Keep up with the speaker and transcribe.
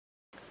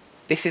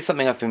this is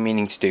something I've been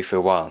meaning to do for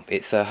a while.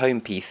 It's a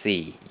home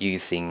PC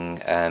using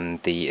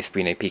the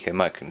Espruino Pico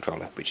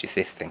microcontroller, which is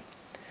this thing.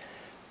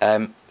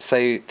 So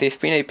the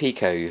Espruino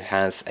Pico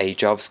has a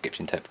JavaScript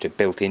interpreter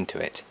built into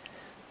it.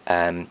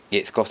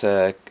 It's got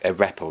a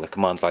REPL, a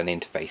command line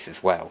interface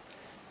as well,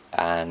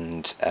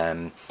 and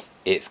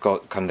it's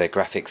got kind of a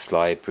graphics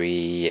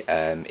library.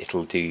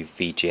 It'll do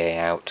VGA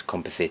out,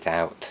 composite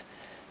out,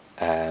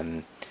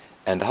 and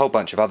a whole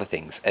bunch of other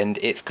things. And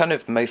it's kind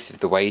of most of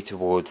the way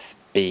towards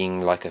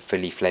being like a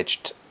fully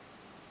fledged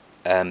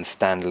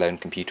standalone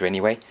computer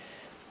anyway.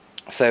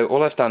 So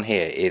all I've done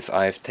here is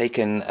I've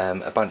taken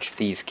a bunch of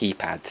these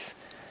keypads,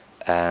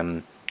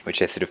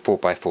 which are sort of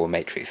 4x4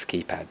 matrix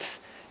keypads,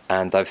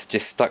 and I've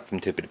just stuck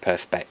them to a bit of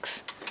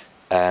Perspex.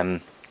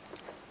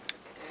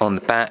 On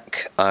the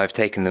back I've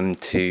taken them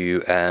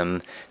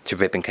to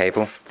ribbon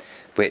cable,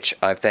 which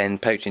I've then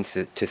poked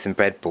into some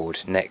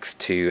breadboard next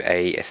to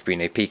a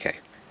Espruino Pico.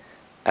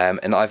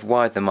 And I've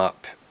wired them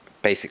up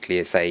basically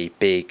as a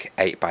big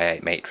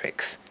 8x8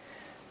 matrix.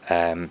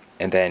 And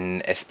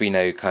then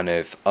Espruino kind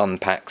of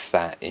unpacks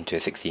that into a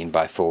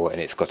 16x4,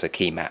 and it's got a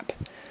key map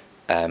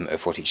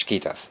of what each key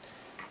does.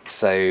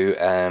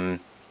 So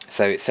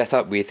so it's set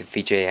up with a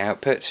VGA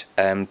output.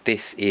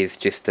 This is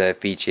just a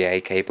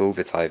VGA cable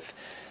that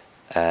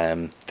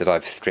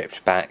I've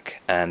stripped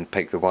back and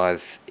poked the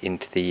wires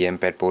into the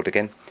breadboard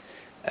again.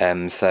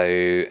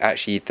 So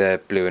actually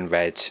the blue and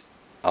red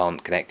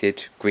aren't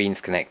connected, green's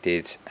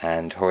connected,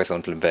 and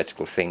horizontal and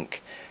vertical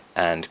sync,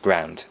 and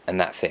ground, and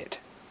that's it.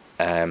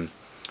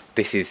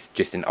 This is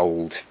just an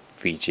old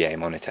VGA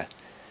monitor.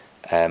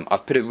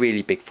 I've put a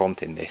really big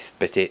font in this,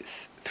 but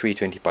it's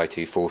 320 by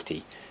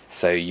 240,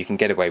 so you can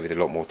get away with a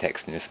lot more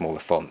text in a smaller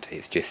font.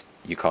 It's just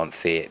you can't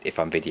see it if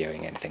I'm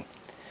videoing anything.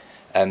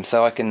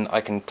 So I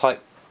can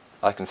type,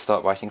 I can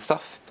start writing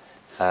stuff.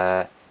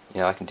 I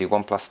can do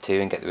 1+2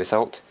 and get the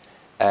result.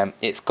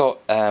 It's got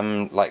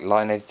like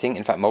line editing,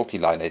 in fact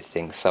multi-line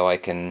editing, so I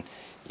can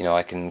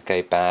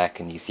go back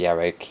and use the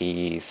arrow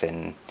keys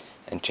and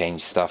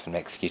change stuff and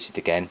execute it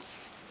again.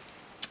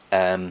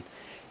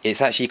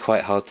 It's actually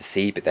quite hard to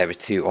see, but there are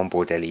two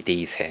onboard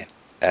LEDs here.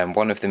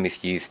 One of them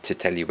is used to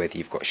tell you whether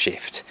you've got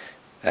shift.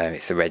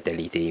 It's a red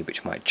LED,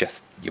 which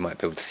you might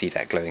be able to see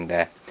that glowing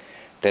there.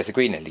 There's a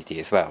green LED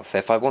as well, so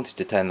if I wanted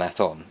to turn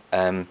that on,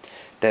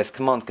 there's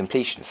command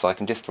completion, so I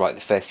can just write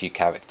the first few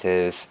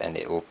characters and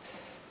it'll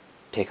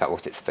pick up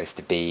what it's supposed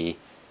to be.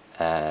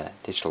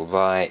 Digital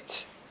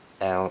write,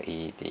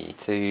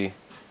 LED2,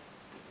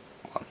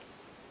 1.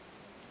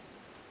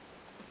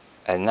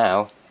 And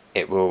now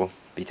it will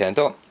be turned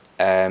on.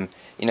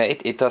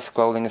 It does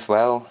scrolling as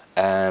well.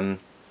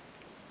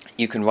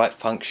 You can write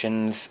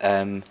functions,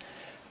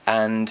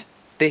 and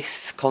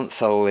this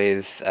console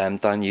is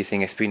done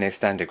using Espruino's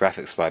standard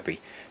graphics library,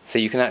 so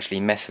you can actually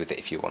mess with it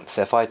if you want.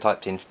 So if I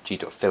typed in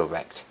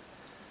g.fillrect,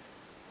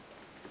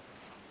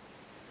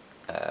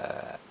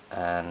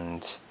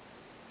 and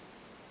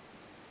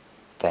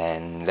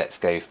then let's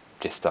go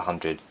just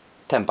 10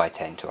 by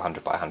 10 to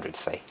 100 by 100,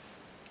 say.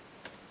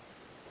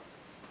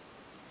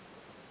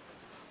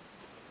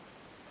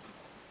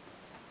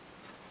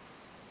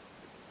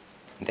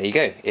 And there you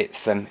go,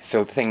 it's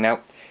filled the thing. Now,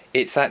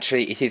 it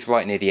is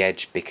right near the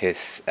edge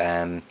because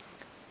the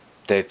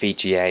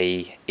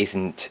VGA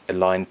isn't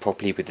aligned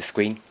properly with the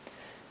screen,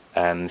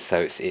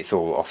 so it's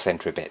all off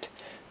center a bit.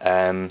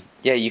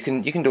 Yeah, you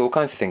can do all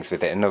kinds of things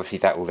with it, and obviously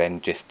that will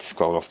then just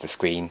scroll off the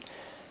screen.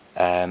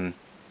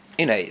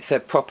 It's a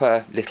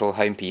proper little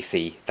home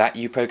PC that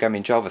you program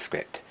in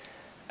JavaScript.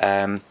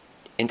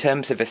 In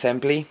terms of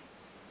assembly,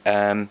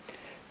 there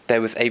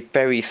was a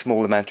very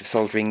small amount of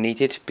soldering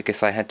needed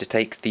because I had to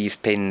take these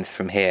pins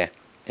from here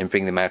and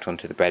bring them out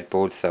onto the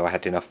breadboard, so I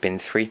had enough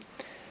pins free.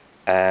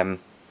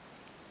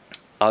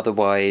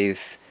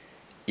 Otherwise,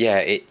 yeah,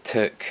 it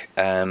took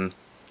a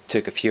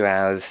few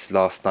hours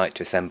last night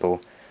to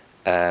assemble.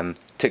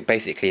 Took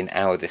basically an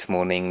hour this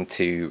morning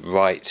to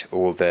write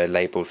all the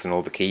labels and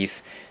all the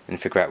keys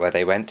and figure out where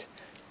they went.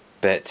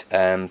 But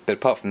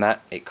apart from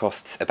that, it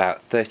costs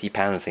about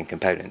 £30 in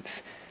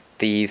components.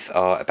 These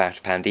are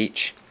about £1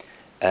 each.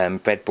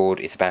 Breadboard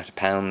is about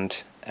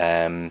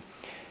 £1.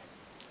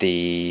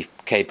 The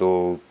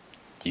cable,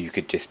 you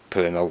could just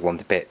pull an old one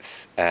to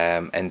bits.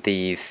 And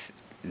these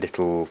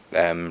little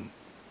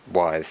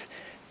wires,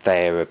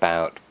 they're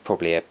about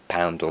probably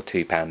 £1 or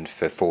 £2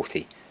 for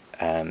 40.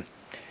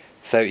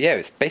 So yeah,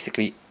 it's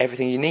basically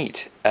everything you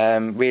need.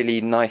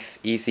 Really nice,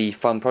 easy,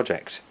 fun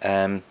project.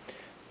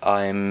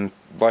 I'm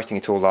writing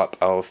it all up.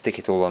 I'll stick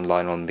it all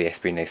online on the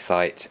Espruino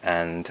site,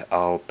 and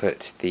I'll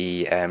put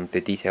the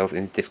details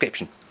in the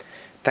description.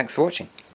 Thanks for watching.